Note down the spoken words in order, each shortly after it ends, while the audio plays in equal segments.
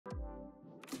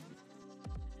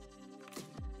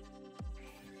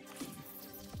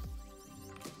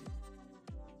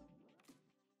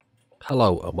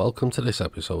Hello and welcome to this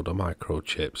episode of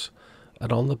Microchips,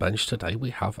 and on the bench today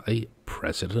we have a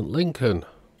President Lincoln.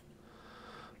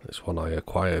 This one I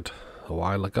acquired a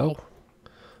while ago,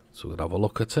 so we're going to have a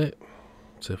look at it,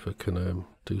 see if we can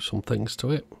do some things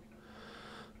to it.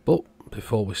 But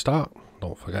before we start,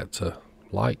 don't forget to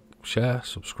like, share,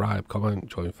 subscribe, comment,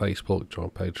 join Facebook, join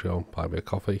Patreon, buy me a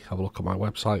coffee, have a look at my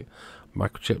website,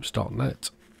 microchips.net,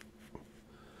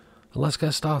 and let's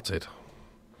get started.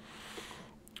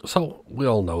 So, we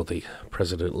all know the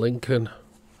President Lincoln.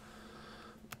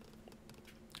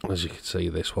 As you can see,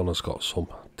 this one has got some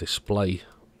display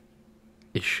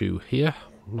issue here.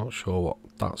 I'm not sure what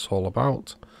that's all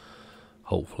about.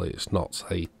 Hopefully it's not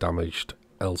a damaged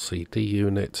LCD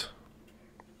unit.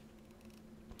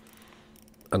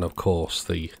 And of course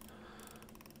the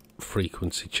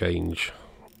frequency change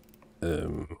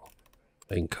encoder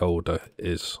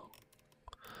is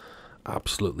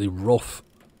absolutely rough,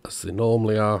 as they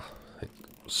normally are,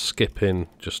 skipping,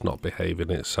 just not behaving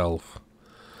itself.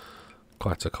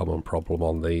 Quite a common problem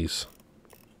on these.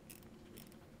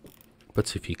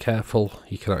 But if you're careful,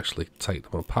 you can actually take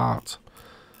them apart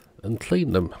and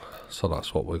clean them. So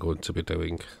that's what we're going to be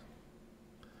doing.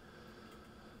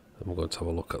 And we're going to have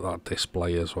a look at that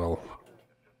display as well.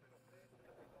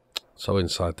 So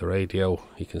inside the radio,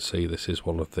 you can see this is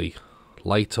one of the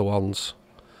later ones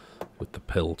with the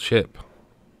pill chip.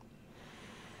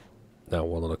 Now,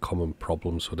 one of the common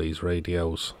problems with these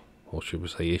radios, or should we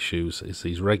say issues, is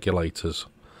these regulators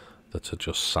that are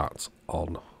just sat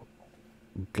on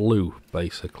glue,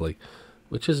 basically,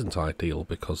 which isn't ideal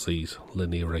because these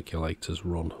linear regulators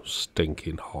run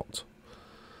stinking hot.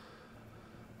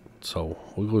 So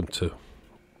we're going to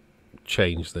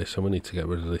change this, and we need to get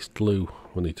rid of this glue.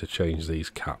 We need to change these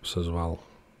caps as well.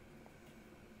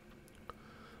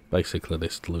 Basically,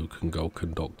 this glue can go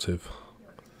conductive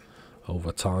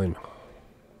over time.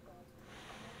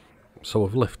 So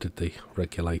I've lifted the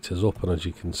regulators up, and as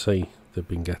you can see, they've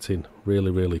been getting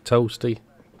really toasty.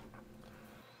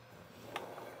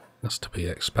 That's to be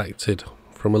expected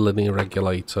from a linear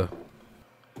regulator.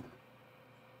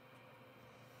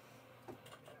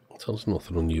 So there's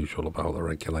nothing unusual about the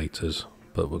regulators,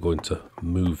 but we're going to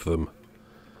move them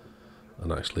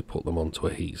and actually put them onto a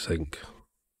heatsink.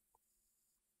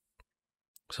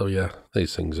 So yeah,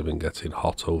 these things have been getting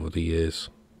hot over the years,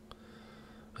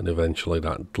 and eventually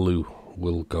that glue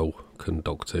will go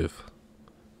conductive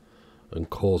and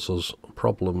cause us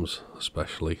problems,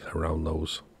 especially around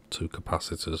those two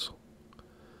capacitors.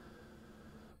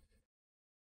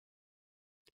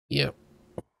 Yeah,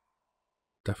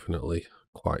 definitely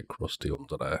quite crusty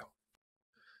under there,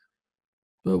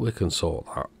 but we can sort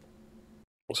that.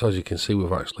 So as you can see,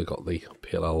 we've actually got the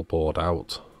PLL board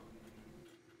out,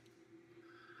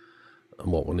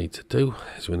 and what we need to do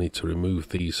is we need to remove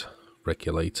these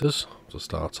regulators to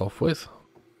start off with.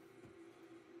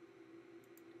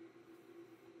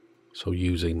 So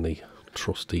using the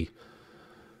trusty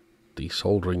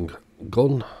desoldering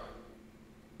gun,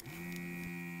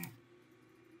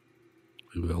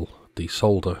 we will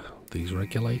desolder these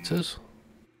regulators,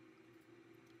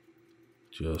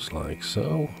 just like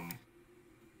so.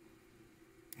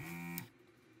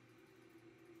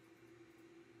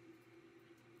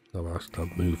 Now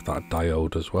I've moved that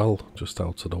diode as well, just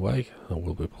out of the way, and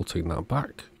we'll be putting that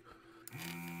back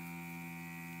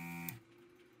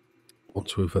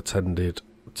once we've attended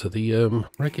to the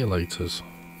regulators.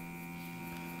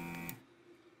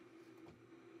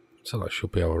 So that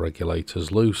should be our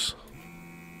regulators loose.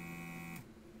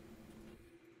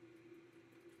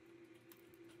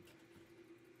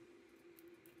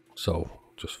 So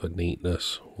just for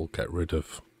neatness, we'll get rid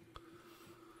of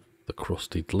the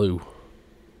crusty glue.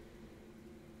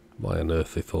 Why on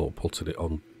earth they thought putting it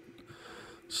on,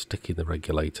 sticking the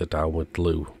regulator down with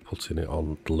glue, putting it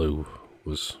on glue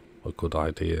was a good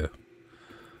idea,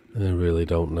 I really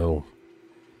don't know.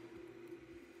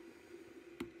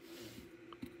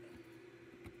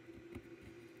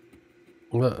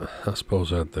 Well, I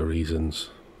suppose I had the reasons.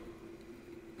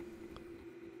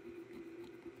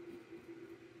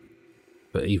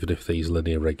 But even if these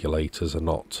linear regulators are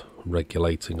not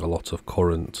regulating a lot of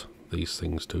current, these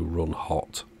things do run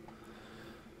hot.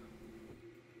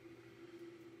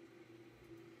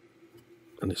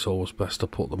 And it's always best to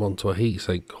put them onto a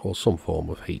heatsink or some form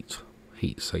of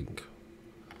heatsink.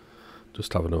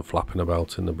 Just having them flapping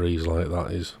about in the breeze like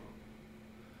that is,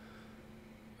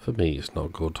 for me, it's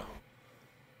not good.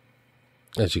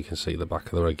 As you can see, the back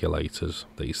of the regulators,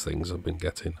 these things have been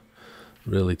getting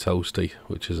really toasty,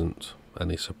 which isn't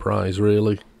any surprise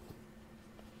really.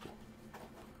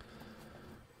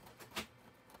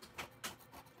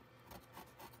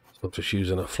 I'm just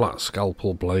using a flat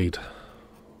scalpel blade.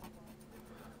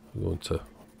 I'm going to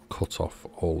cut off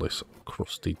all this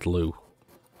crusty glue.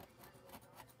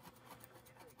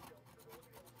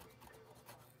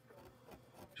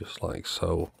 Just like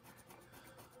so.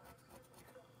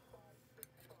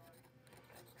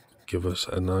 Give us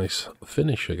a nice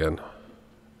finish again.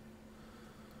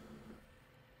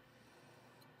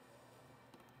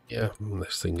 Yeah,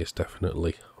 this thing is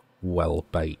definitely well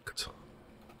baked.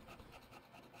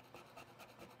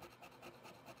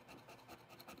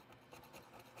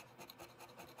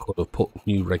 Could have put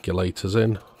new regulators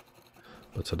in,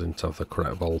 but I didn't have the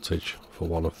correct voltage for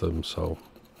one of them, so...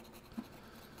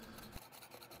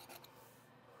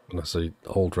 And as the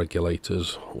old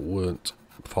regulators weren't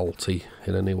faulty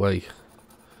in any way,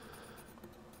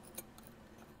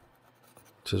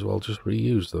 might as well just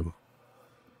reuse them.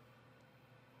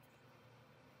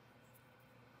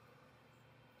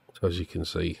 So as you can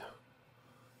see,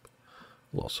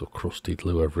 lots of crusty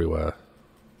glue everywhere.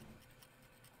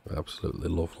 Absolutely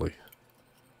lovely.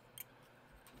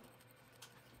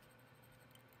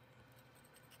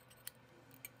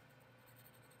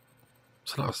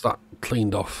 So that's that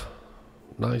cleaned off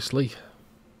nicely.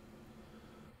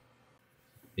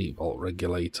 8-volt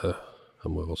regulator,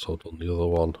 and we've also done the other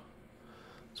one.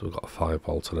 So we've got a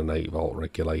 5-volt and an 8-volt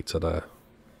regulator there.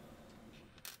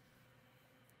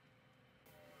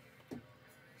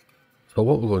 So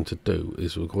what we're going to do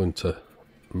is we're going to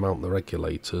mount the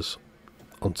regulators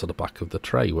onto the back of the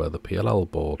tray where the PLL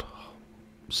board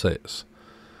sits.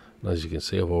 And as you can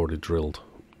see, I've already drilled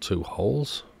 2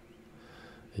 holes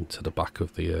into the back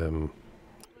of the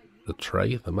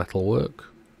tray, the metalwork,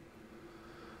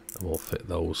 and we'll fit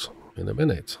those in a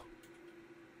minute.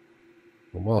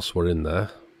 And whilst we're in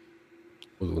there,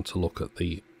 we're going to look at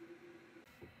the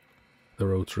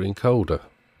rotary encoder.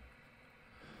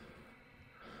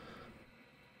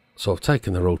 So I've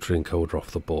taken the rotary encoder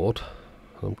off the board,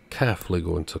 and I'm carefully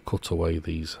going to cut away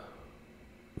these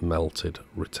melted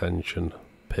retention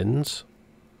pins.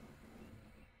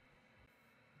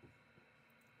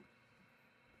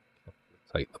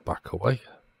 Take the back away.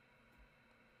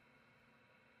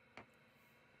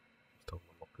 Don't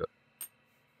look at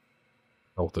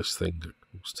how this thing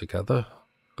goes together,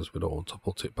 because we don't want to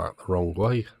put it back the wrong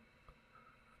way.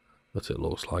 But it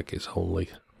looks like it's only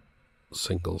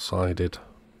single-sided.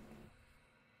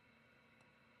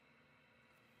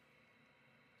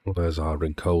 There's our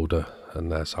encoder,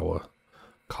 and there's our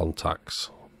contacts.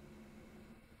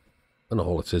 And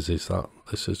all it is that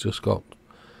this has just got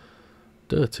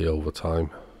dirty over time.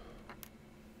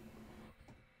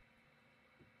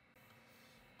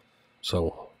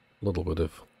 So a little bit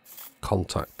of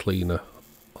contact cleaner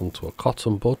onto a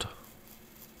cotton bud.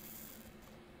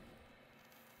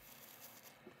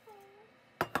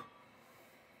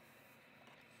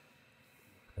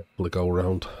 We'll go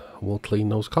around and we'll clean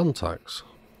those contacts.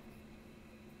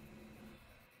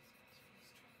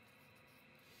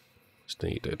 It's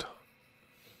needed.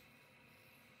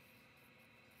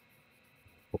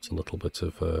 Put a little bit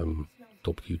of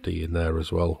WD in there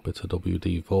as well, bit of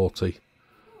WD-40,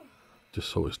 just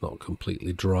so it's not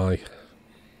completely dry.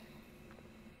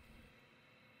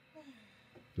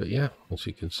 But yeah, as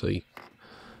you can see,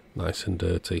 nice and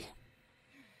dirty.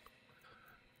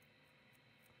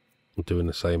 I'm doing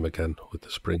the same again with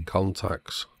the spring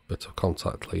contacts, bit of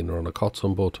contact cleaner on a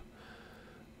cotton bud,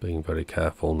 being very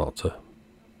careful not to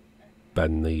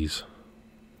bend these,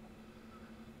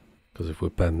 because if we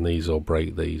bend these or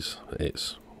break these,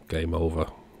 it's game over.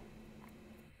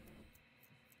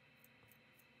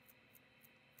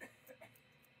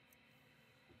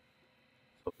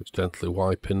 So just gently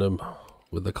wiping them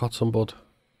with the cotton bud.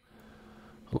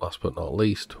 And last but not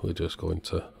least, we're just going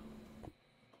to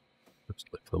just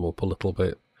lift them up a little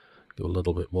bit, give a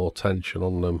little bit more tension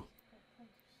on them.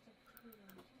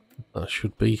 That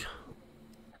should be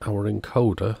our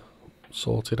encoder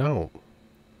sorted out.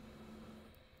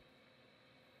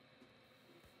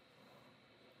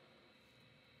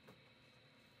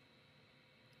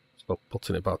 So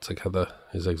putting it back together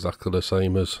is exactly the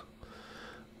same as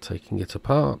taking it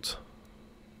apart.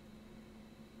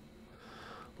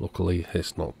 Luckily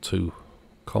it's not too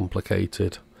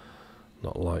complicated,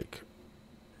 not like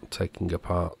taking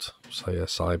apart, say, a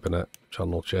Cybernet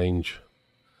channel change.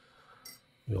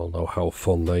 You all know how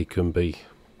fun they can be.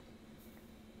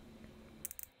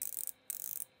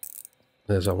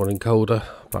 There's our encoder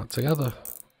back together.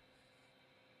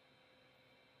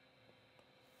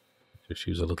 Just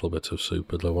use a little bit of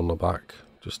super glue on the back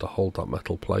just to hold that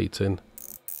metal plate in.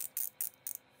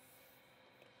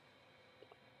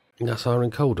 And that's our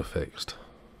encoder fixed.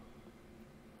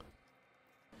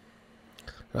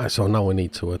 Right, so now we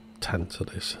need to attend to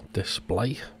this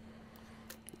display.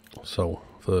 So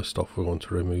first off, we're going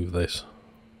to remove this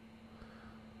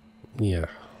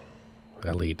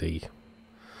LED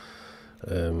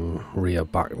rear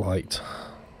backlight.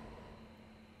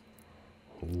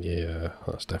 Yeah,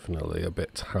 that's definitely a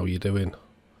bit how you doing.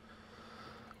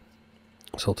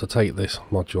 So to take this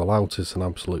module out is an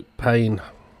absolute pain,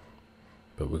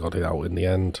 but we got it out in the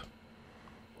end.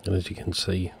 And as you can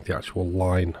see, the actual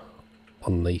line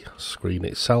on the screen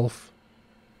itself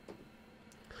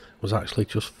was actually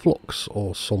just flux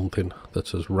or something that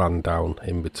has ran down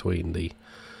in between the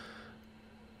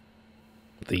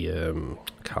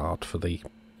card for the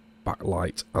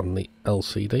backlight and the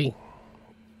LCD.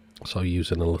 So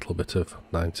using a little bit of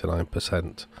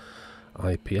 99%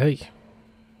 IPA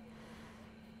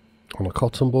on a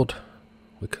cotton bud,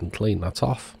 we can clean that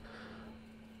off,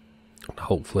 and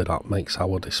hopefully that makes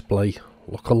our display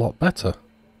look a lot better.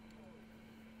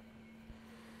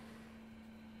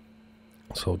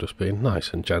 So just being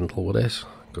nice and gentle with this,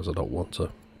 because I don't want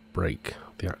to break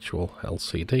the actual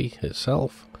LCD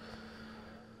itself.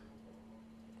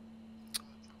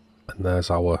 And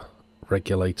there's our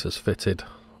regulators fitted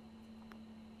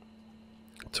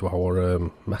to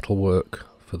our metalwork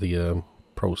for the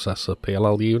processor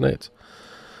PLL unit,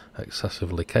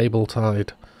 excessively cable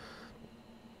tied.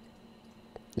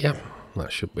 Yeah,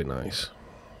 that should be nice.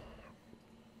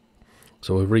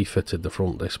 So we've refitted the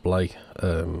front display.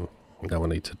 Now I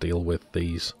need to deal with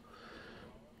these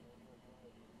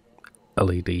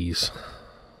LEDs.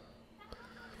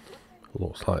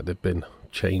 Looks like they've been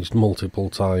changed multiple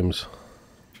times.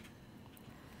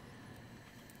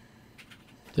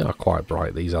 They are quite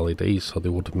bright, these LEDs, so they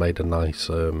would have made a nice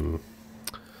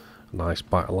nice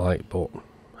backlight, but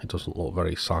it doesn't look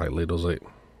very sightly, does it?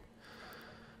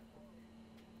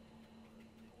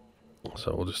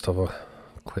 So we'll just have a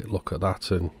quick look at that,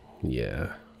 and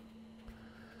yeah,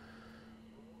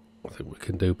 I think we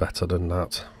can do better than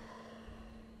that.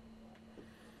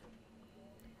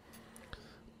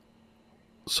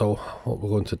 So what we're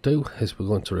going to do is we're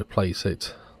going to replace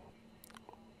it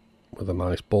with a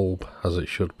nice bulb, as it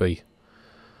should be,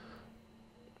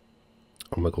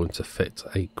 and we're going to fit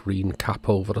a green cap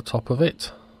over the top of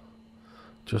it,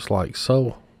 just like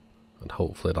so, and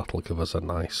hopefully that'll give us a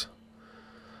nice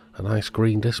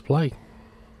green display.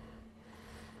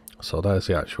 So there's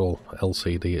the actual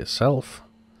LCD itself.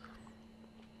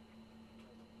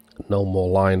 No more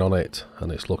line on it,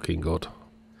 and it's looking good.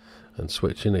 And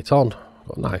switching it on,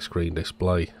 got a nice green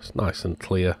display. It's nice and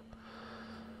clear.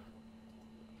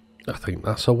 I think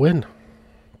that's a win.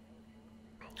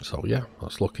 So yeah,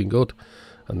 that's looking good.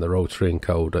 And the rotary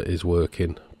encoder is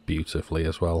working beautifully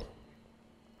as well.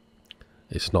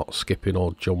 It's not skipping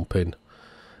or jumping.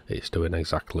 It's doing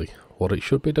exactly what it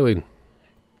should be doing.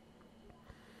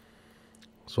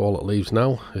 So all it leaves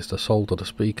now is to solder the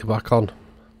speaker back on,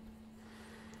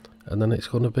 and then it's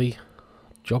going to be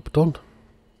job done.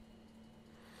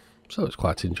 So it's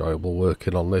quite enjoyable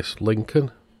working on this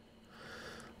Lincoln,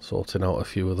 sorting out a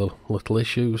few of the little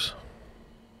issues.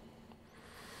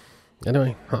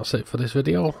 Anyway, that's it for this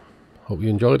video. Hope you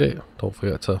enjoyed it. Don't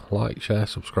forget to like, share,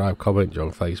 subscribe, comment,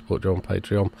 join Facebook, join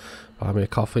Patreon, buy me a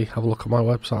coffee, have a look at my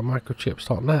website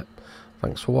microchips.net.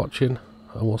 Thanks for watching,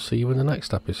 and we'll see you in the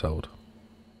next episode.